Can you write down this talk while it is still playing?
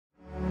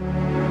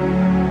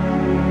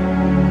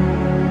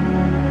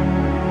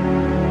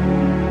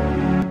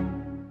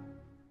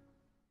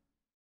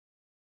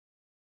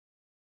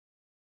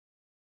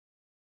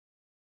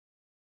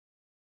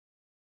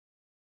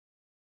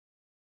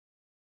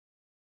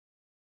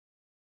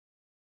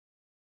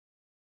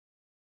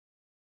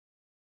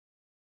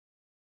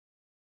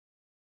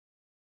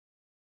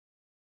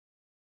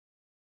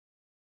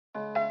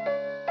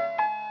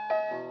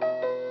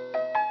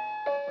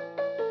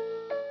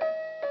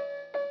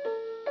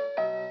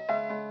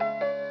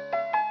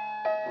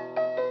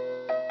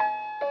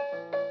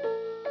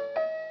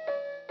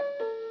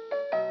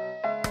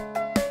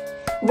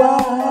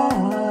Whoa.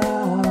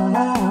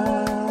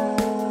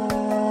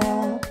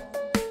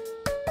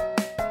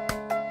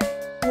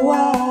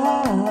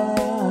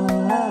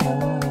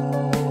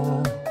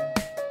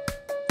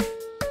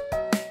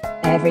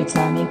 Every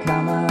time you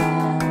come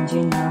around,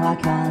 you know I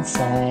can't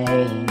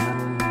say no.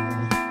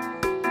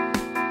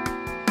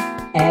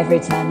 Every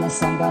time the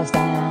sun goes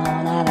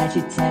down, I let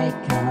you take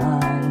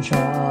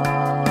control.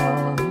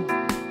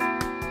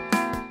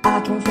 I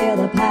can feel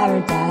the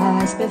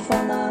paradise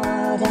before the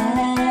world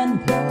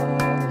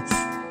implodes.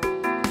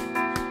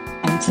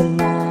 And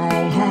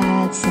tonight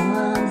had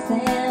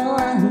something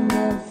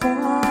wonderful.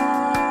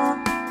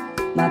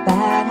 My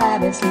bad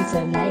habits lead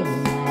to late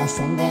nights,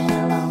 sitting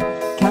alone,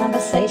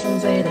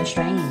 conversations with a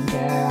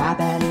stranger I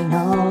barely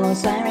know,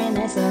 swearing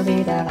this will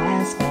be the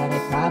last, but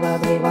it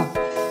probably won't.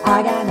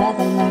 I got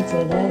nothing left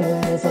to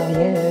lose or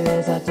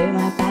use or do.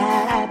 My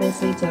bad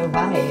habits lead to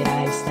white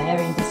eyes stare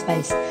into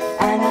space,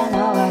 and I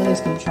know I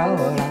lose control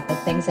of the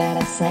things that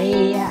I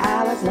say.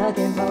 I was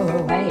looking for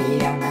a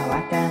way, I know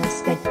I can't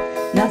escape.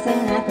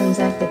 Nothing happens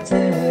after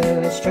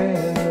two, it's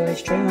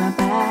true, my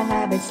bad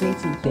habits lead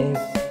to you.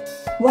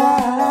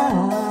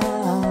 Whoa.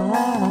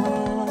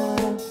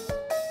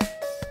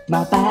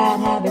 My bad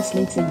habits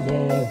lead to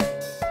you.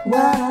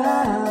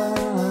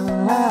 Whoa.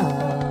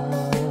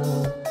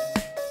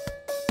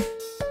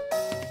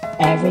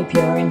 Every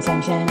pure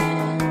intention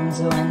ends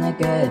when the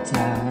good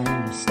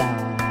time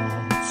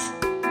starts.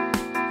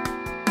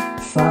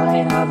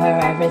 Falling over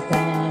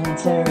everything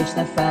to reach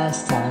the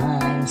first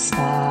time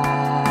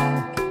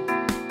spark.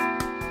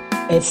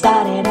 It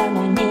started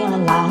under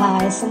neon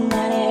lights and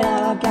then it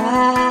all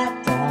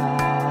got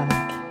dark.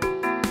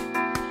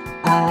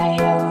 I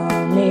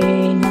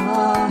only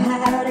know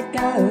how to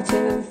go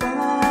too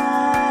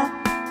far.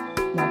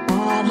 My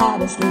bad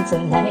habits lead to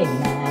late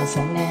nights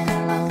and then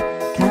alone,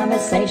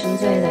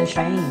 conversations with a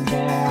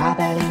stranger I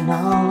barely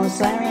know,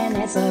 swearing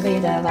this will be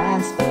the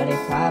last, but it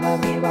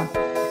probably won't.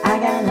 I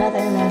got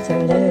nothing left to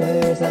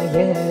lose or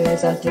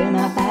use or do.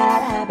 My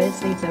bad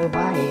habits lead to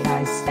white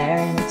eyes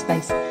staring at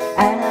space,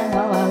 and I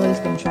know I lose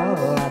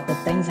control of the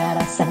things that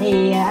I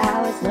say.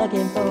 I was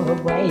looking for a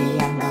way,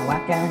 I know I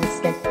can't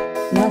escape.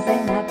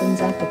 Nothing happens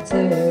after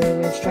two,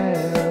 it's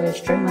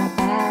true, my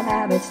bad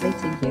habits lead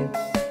to you.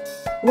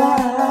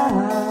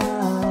 Whoa.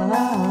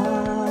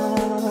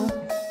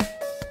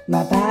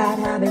 My bad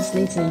habits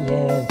lead to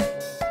you.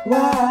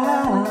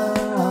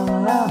 Whoa.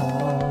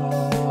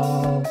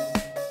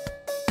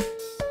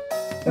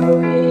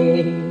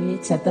 We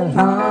took the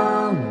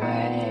long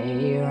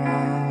way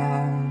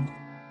round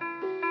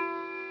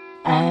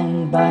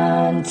and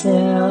burned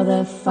till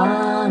the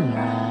fun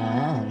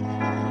ran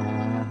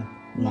out.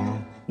 Now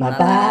my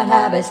bad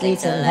habits lead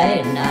to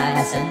late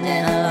nights and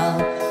then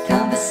alone,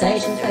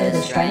 conversations with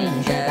a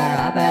stranger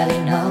I barely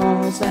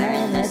know,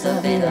 swearing this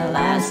will be the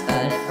last,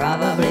 but it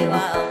probably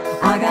won't.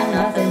 I got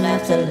nothing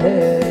left to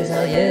lose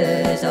or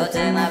use or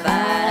do. My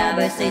bad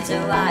habits lead to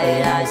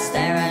white eyes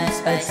staring at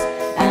space,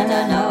 and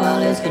I know I'll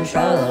lose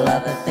control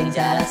of the things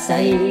that I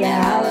say.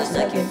 Yeah, I was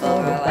looking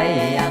for a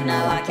way, I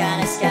know I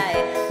can't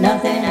escape.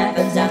 Nothing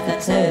happens after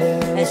two,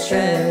 it's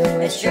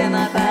true,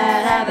 my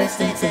bad habits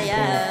lead to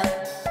you.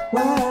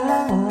 Whoa.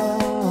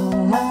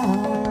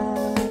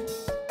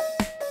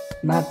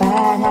 My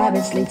bad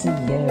habits lead to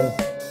you.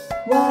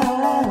 Whoa.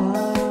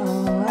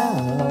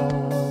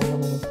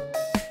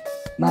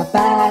 My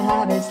bad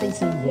habits lead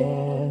to you.